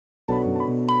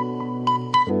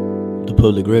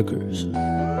Public Records.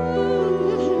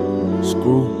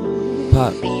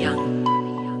 ScrewPac.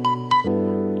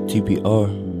 TPR.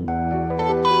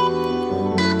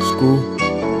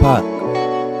 ScrewPac.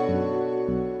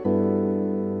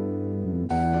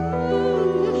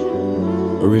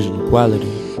 Original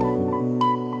quality.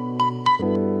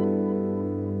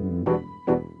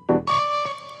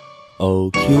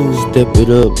 OQ, step it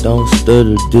up, don't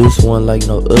stutter. This one like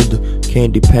no other.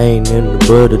 Candy pain in the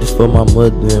butter. This for my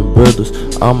mother and brothers.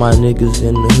 All my niggas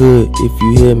in the hood. If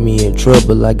you hear me in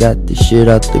trouble, I got this shit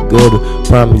out the gutter.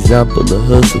 Prime example of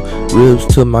hustle. Ribs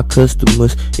to my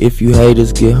customers. If you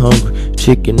haters get hungry.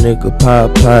 Chicken nigga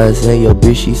pies and your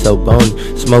bitch she so bony.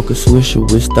 Smoke a swisher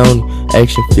with Stony.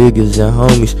 Action figures and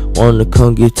homies wanna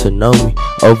come get to know me.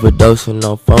 Overdosing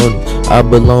on phonies. I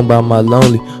belong by my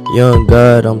lonely. Young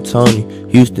God, I'm Tony.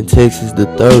 Houston, Texas, the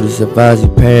 30s. Advise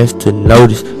your parents to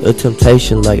notice. A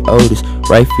temptation like Otis.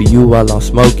 Right for you while I'm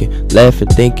smoking. Laughing,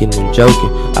 thinking, and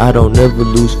joking. I don't never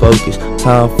lose focus.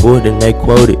 Time for it and they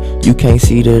quote it. You can't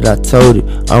see that I told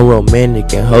it. I'm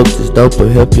romantic and hope this dope will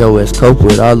help your ass cope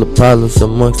with all the problems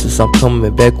amongst us. I'm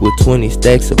coming back with 20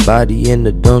 stacks of body in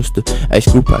the dumpster. Hey,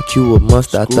 ScrewPac, you a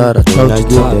monster. I thought I told you. I get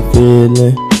that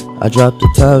feeling. I drop the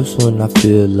tops when I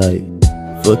feel like.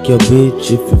 Fuck your bitch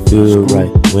if you feel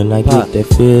right. When I get that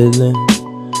feeling,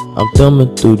 I'm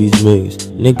thumbing through these millions.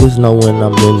 Niggas know when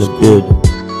I'm in the building.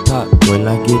 When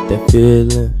I get that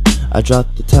feeling, I drop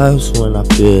the tops when I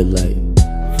feel like.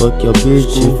 Fuck your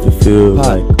bitch if you feel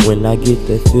right. When I get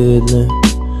that feeling,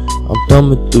 I'm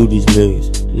thumbing through these millions.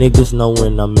 Niggas know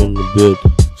when I'm in the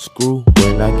building. Screw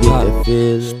when I get that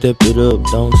feeling. Step it up,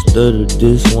 don't stutter.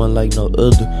 This one like no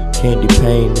other. Candy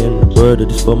pain in the butter.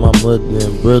 This for my mother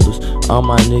and brothers. All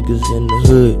my niggas in the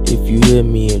hood. If you hear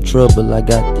me in trouble, I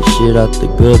got this shit out the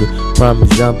gutter. Prime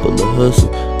example of hustle.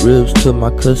 Ribs to my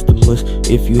customers.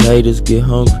 If you haters get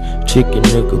hungry. Chicken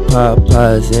nigga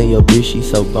pies and your bitch she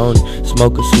so bony.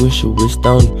 Smoke a swisher with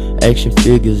Stony. Action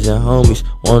figures and homies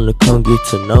wanna come get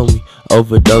to know me.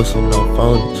 Overdosing on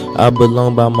phonies. I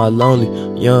belong by my lonely.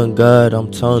 Young God, I'm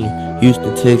Tony.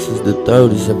 Houston, Texas, the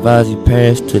 30s. Advise your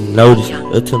parents to notice.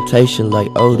 A temptation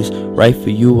like Otis. Right for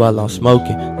you while I'm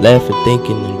smoking. Laughing,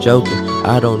 thinking, and joking.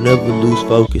 I don't never lose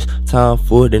focus. Time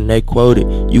for it and they quote it.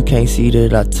 You can't see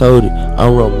that I told it.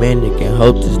 I'm romantic and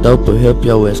hope this dope will help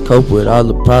your ass cope with all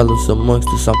the problems amongst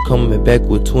us. I'm coming back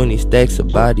with 20 stacks of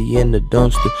body in the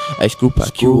dumpster. Hey,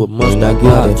 ScrewPac, you a monster. I get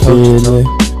that feeling.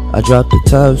 I drop the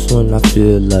tops when I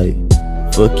feel like.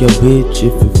 Fuck your bitch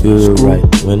if you feel right.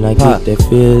 When I get that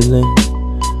feeling,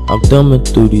 I'm thumbing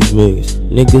through these millions.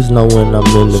 Niggas know when I'm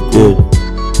in the building.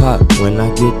 When I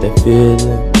get that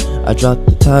feeling, I drop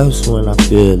the tops when I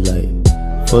feel like.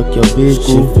 Fuck your bitch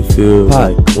if you feel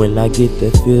right. When I get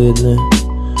that feeling,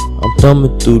 I'm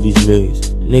thumbing through these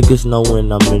millions. Niggas know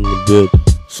when I'm in the building.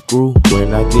 Screw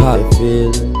when I get that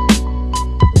feeling.